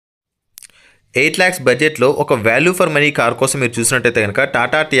8 lakhs బడ్జెట్లో ఒక value for money car కోసం మీరు చూసినట్టయితే కనుక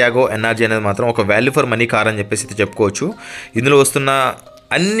టాటా టియాగో ఎన్ఆర్జీ అనేది మాత్రం ఒక వాల్యూ ఫర్ మనీ కార్ అని చెప్పేసి అయితే చెప్పుకోవచ్చు. ఇందులో వస్తున్న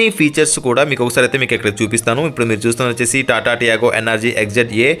అన్ని ఫీచర్స్ కూడా మీకు ఒకసారి అయితే మీకు ఇక్కడ చూపిస్తాను. ఇప్పుడు మీరు చూస్తున్న వచ్చేసి Tata Tiago NRG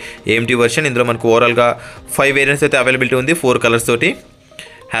XZA AMT version. ఇందులో మనకు ఓవరాల్గా 5 వేరియంట్స్ అయితే అవైలబిలిటీ ఉంది, 4 కలర్స్ తోటి.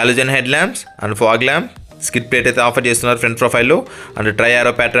 Halogen head lamps and fog lamp, skid plate అయితే ఆఫర్ చేస్తున్నారు ఫ్రంట్ ప్రొఫైల్లో, అండ్ ట్రై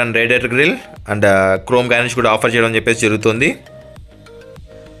ఆరో pattern radiator grill and chrome garnish కూడా ఆఫర్ చేయడం చెప్పేసి జరుగుతుంది.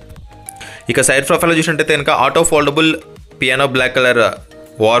 ఇక సైడ్ ప్రొఫైల్లో చూసినట్టయితే కనుక auto foldable piano black colour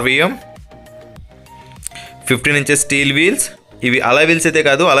వార్వియం, 15 inches steel wheels. ఇవి అలా వీల్స్ అయితే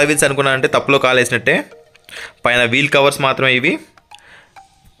కాదు, అలా వీల్స్ అనుకున్నానంటే తప్పులో కాలేసినట్టే, పైన వీల్ కవర్స్ మాత్రమే ఇవి.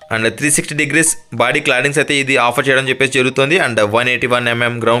 అండ్ 360 degrees బాడీ క్లాడింగ్స్ అయితే ఇది ఆఫర్ చేయడం చెప్పేసి జరుగుతుంది. And 181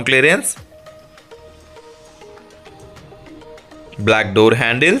 mm ground clearance, black door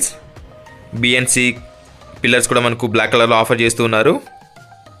handles, BNC pillars కూడా మనకు బ్లాక్ కలర్లో ఆఫర్ చేస్తూ ఉన్నారు.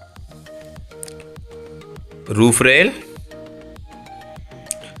 Roof rail,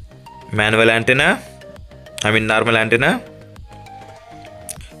 manual antenna, normal antenna.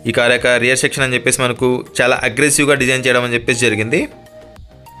 ఈ కార్ యొక్క రియర్ సెక్షన్ అని చెప్పేసి మనకు చాలా అగ్రెసివ్గా డిజైన్ చేయడం అని చెప్పేసి జరిగింది.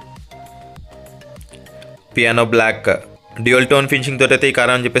 Piano black dual tone finishing తోటి అయితే ఈ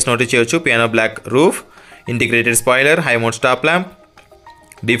కార్ అని చెప్పేసి నోటీస్ చేయొచ్చు. Piano black roof, integrated spoiler, high mount stop lamp,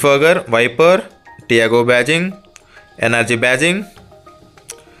 defogger, wiper, Tiago బ్యాజింగ్, NRG బ్యాజింగ్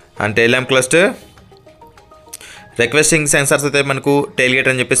and tail lamp cluster. Requesting sensors అయితే మనకు టైల్ గేట్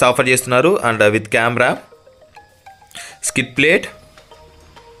అని చెప్పేసి ఆఫర్ చేస్తున్నారు, and with camera. Skid plate,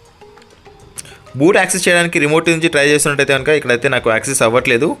 boot access చేయడానికి రిమోట్ నుంచి ట్రై చేస్తున్నట్టయితే కనుక ఇక్కడైతే నాకు యాక్సెస్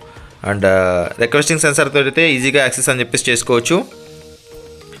అవ్వట్లేదు. అండ్ రిక్వెస్టింగ్ సెన్సార్తో అయితే ఈజీగా యాక్సెస్ అని చెప్పేసి చేసుకోవచ్చు.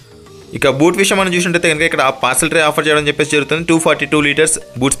 ఇక బూట్ విషయం మనం చూసినట్టయితే కనుక ఇక్కడ పార్సల్ ట్రే ఆఫర్ చేయడం చెప్పేసి జరుగుతుంది. 242 liters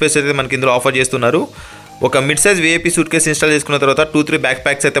బూట్ స్పేస్ అయితే మనకి ఇందులో ఆఫర్ చేస్తున్నారు. ఒక mid size VIP suit case install చేసుకున్న తర్వాత 2-3 బ్యాక్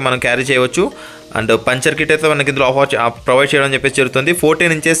ప్యాక్స్ అయితే మనం క్యారీ చేయవచ్చు. అండ్ పంచర్ కిట్ అయితే మనకి ఇందులో ఆఫర్ ప్రొవైడ్ చేయడం చెప్పేసి జరుగుతుంది.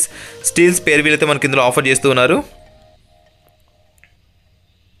 14 inches స్టీల్ స్పేర్ వీల్ అయితే మనకి ఇందులో ఆఫర్ చేస్తూ ఉన్నారు.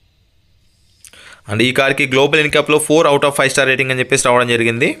 అండ్ ఈ కార్కి global ఇన్కాప్లో 4 out of 5 star rating అని చెప్పేసి రావడం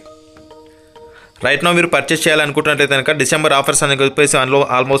జరిగింది. రైట్ నో మీరు పర్చేస్ చేయాలనుకుంటున్నట్లయితే కనుక డిసెంబర్ ఆఫర్స్ అని చెప్పేసి అందులో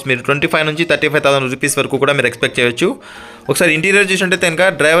ఆల్మోస్ట్ మీరు 25,000 నుంచి 35,000 రూపీస్ వరకు కూడా మీరు ఎక్స్పెక్ట్ చేయొచ్చు. ఒకసారి ఇంటీరియర్ చూసినట్టయితే కనుక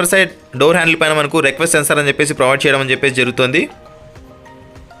డ్రైవర్ సైడ్ డోర్ హ్యాండిల్ పైన మనకు రిక్వెస్ట్ సెన్సార్ అని చెప్పేసి ప్రొవైడ్ చేయడం అని చెప్పేసి జరుగుతుంది.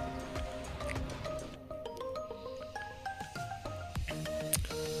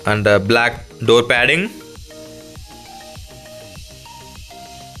 And black door padding,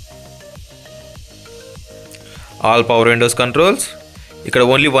 all power Windows controls. ఇక్కడ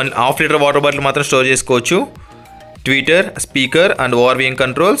ఓన్లీ 1.5 liter వాటర్ బాటిల్ మాత్రం స్టోర్ చేసుకోవచ్చు. Twitter, speaker and ORVM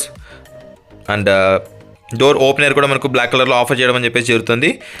controls. And door opener కూడా మనకు బ్లాక్ కలర్లో ఆఫర్ చేయడం అని చెప్పేసి జరుగుతుంది.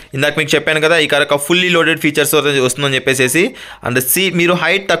 ఇందాక మీకు చెప్పాను కదా ఈ కార్ ఒక ఫుల్లీ లోడెడ్ ఫీచర్స్ వస్తుందని చెప్పేసి. అండ్ సీట్ మీరు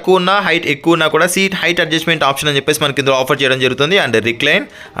హైట్ తక్కువ ఉన్నా హైట్ ఎక్కువ ఉన్నా కూడా సీట్ హైట్ అడ్జస్ట్మెంట్ ఆప్షన్ అని చెప్పేసి మనకి ఇందులో ఆఫర్ చేయడం జరుగుతుంది. And recline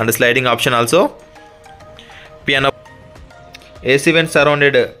and sliding option also. Piano AC vent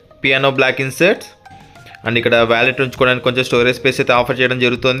surrounded piano black inserts. And ఇక్కడ వ్యాలెట్ ఉంచుకోవడానికి కొంచెం స్టోరేజ్ స్పేస్ అయితే ఆఫర్ చేయడం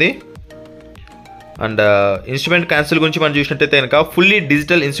జరుగుతుంది. అండ్ ఇన్స్ట్రుమెంట్ క్యాన్సిల్ గురించి మనం చూసినట్టయితే కనుక ఫుల్లీ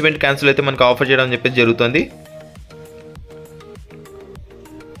డిజిటల్ ఇన్స్ట్రుమెంట్ క్యాన్సిల్ అయితే మనకు ఆఫర్ చేయడం అని చెప్పేసి జరుగుతుంది.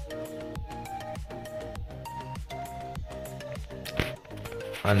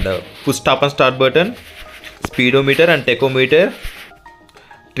 And push stop and start button, speedometer and టెకోమీటర్,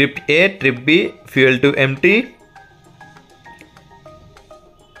 trip A, trip B, fuel to empty.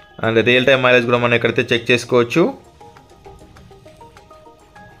 And real time mileage కూడా మనం ఎక్కడైతే చెక్ చేసుకోవచ్చు.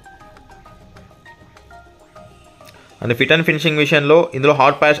 అండ్ ఫిట్ అండ్ ఫినిషింగ్ విషయంలో ఇందులో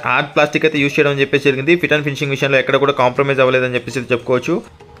హార్డ్ ప్లాస్టిక్ అయితే యూజ్ చేయడం అని చెప్పేసి జరిగింది. ఫిట్ అండ్ ఫినిషింగ్ విషయంలో ఎక్కడ కూడా కాంప్రమైజ్ అవ్వలేదని చెప్పేసి చెప్పుకోవచ్చు.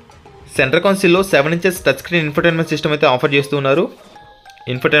 Centre కన్సోల్లో 7 inches touch screen infotainment system అయితే ఆఫర్ చేస్తున్నారు.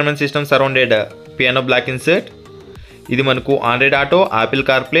 Infotainment system surrounded piano black insert. ఇది మనకు Android auto, Apple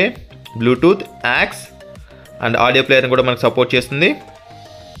CarPlay, Bluetooth, axe and audio ప్లేయర్ని కూడా మనకు సపోర్ట్ చేస్తుంది.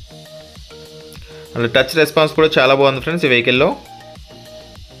 అండ్ టచ్ రెస్పాన్స్ కూడా చాలా బాగుంది ఫ్రెండ్స్ ఈ వెహికల్లో.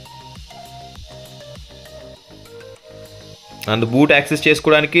 అండ్ బూట్ యాక్సెస్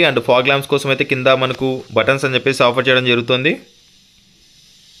చేసుకోవడానికి అండ్ ఫాగ్ ల్యాంప్స్ కోసం అయితే కింద మనకు బటన్స్ అని చెప్పేసి ఆఫర్ చేయడం జరుగుతుంది.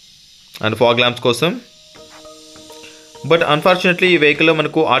 అండ్ ఫాగ్ ల్యాంప్స్ కోసం. బట్ అన్ఫార్చునేట్లీ ఈ వెహికల్లో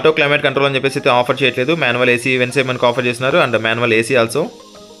మనకు ఆటో క్లైమేట్ కంట్రోల్ అని చెప్పేసి అయితే ఆఫర్ చేయట్లేదు. మాన్యువల్ AC ఈవెంట్సే మనకు ఆఫర్ చేస్తున్నారు. And manual AC also.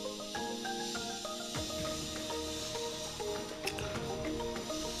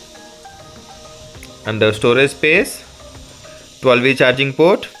 And storage space, 12V charging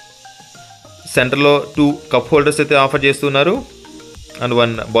port, సెంటర్లో 2 కప్ హోల్డర్స్ అయితే ఆఫర్ చేస్తున్నారు. And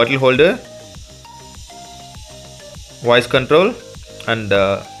 1 bottle holder, voice control and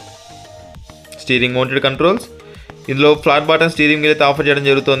steering mounted controls. ఇందులో ఫ్లాట్ బాటమ్ స్టీరింగ్ వీల్ అయితే ఆఫర్ చేయడం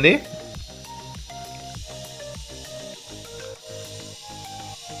జరుగుతుంది.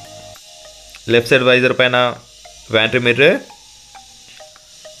 లెఫ్ట్ సైడ్ వైజర్ పైన వ్యాంట్రీ mirror.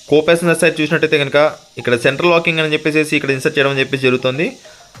 Co passenger side చూసినట్టయితే కనుక ఇక్కడ సెంట్రల్ లాకింగ్ అని చెప్పేసి ఇక్కడ ఇన్సర్ట్ చేయడం అని చెప్పేసి జరుగుతుంది.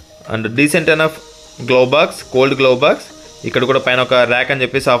 And decent enough glove box, cold glove box. ఇక్కడ కూడా పైన ఒక ర్యాక్ అని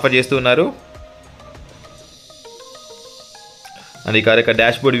చెప్పేసి ఆఫర్ చేస్తూ ఉన్నారు. అండ్ ఈ కార్ యొక్క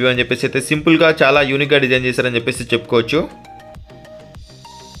డాష్ బోర్డ్ వ్యూ అని చెప్పేసి అయితే సింపుల్గా చాలా యూనిక్గా డిజైన్ చేశారని చెప్పేసి చెప్పుకోవచ్చు.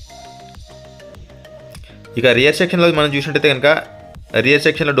 ఇక రియర్ సెక్షన్లో మనం చూసినట్టయితే కనుక రియర్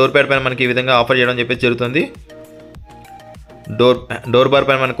సెక్షన్లో డోర్ ప్యాడ్ పైన మనకి ఈ విధంగా ఆఫర్ చేయడం చెప్పేసి జరుగుతుంది. డోర్ బార్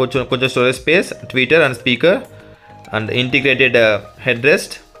పైన మనకు కొంచెం storage space, Twitter and speaker and integrated head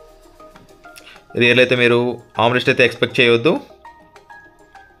rest. రియర్లో అయితే మీరు ఆర్మ్రెస్ట్ అయితే ఎక్స్పెక్ట్ చేయవద్దు.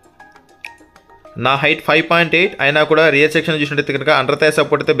 నా హైట్ 5.8 అయినా కూడా రియర్ సెక్షన్ చూసినట్టయితే కనుక అండర్ థై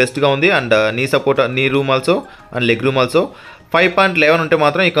సపోర్ట్ అయితే బెస్ట్గా ఉంది. అండ్ నీ room also and leg room also. 5.11 ఉంటే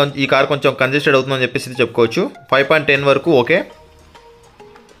మాత్రం ఈ కార్ కొంచెం కంజెస్టెడ్ అవుతుందని చెప్పేసి చెప్పుకోవచ్చు. 5.10 వరకు okay.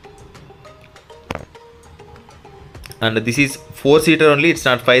 And this is 4 seater only, it's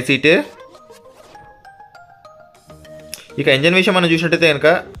not 5 seater. ఇక ఇంజన్ విషయం మనం చూసినట్టయితే కనుక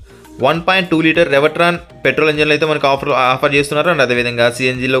 1.2 లీటర్ రెవర్ట్రాన్ పెట్రోల్ ఇంజన్లు అయితే మనకు ఆఫర్ చేస్తున్నారు. అండ్ అదేవిధంగా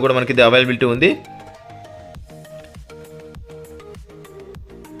సిఎన్జిలో కూడా మనకి ఇది అవైలబిలిటీ ఉంది.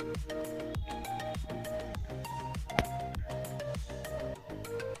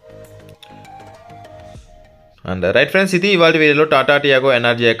 అండ్ రైట్ ఫ్రెండ్స్, ఇది ఇవాళ వీడియోలో టాటా టియాగో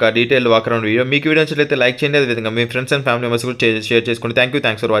ఎన్ఆర్జీ యొక్క డీటెయిల్ వాక్ అరౌండ్ వీడియో. మీకు వీడియో నచ్చినట్లయితే లైక్ చేయండి, అదేవిధంగా మీ ఫ్రెండ్స్ అండ్ ఫ్యామిలీ మెంబర్స్ కూడా షేర్ చేసుకోండి.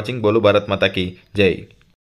 Thanks for watching. బోలు భారత్ మాతాకి జై.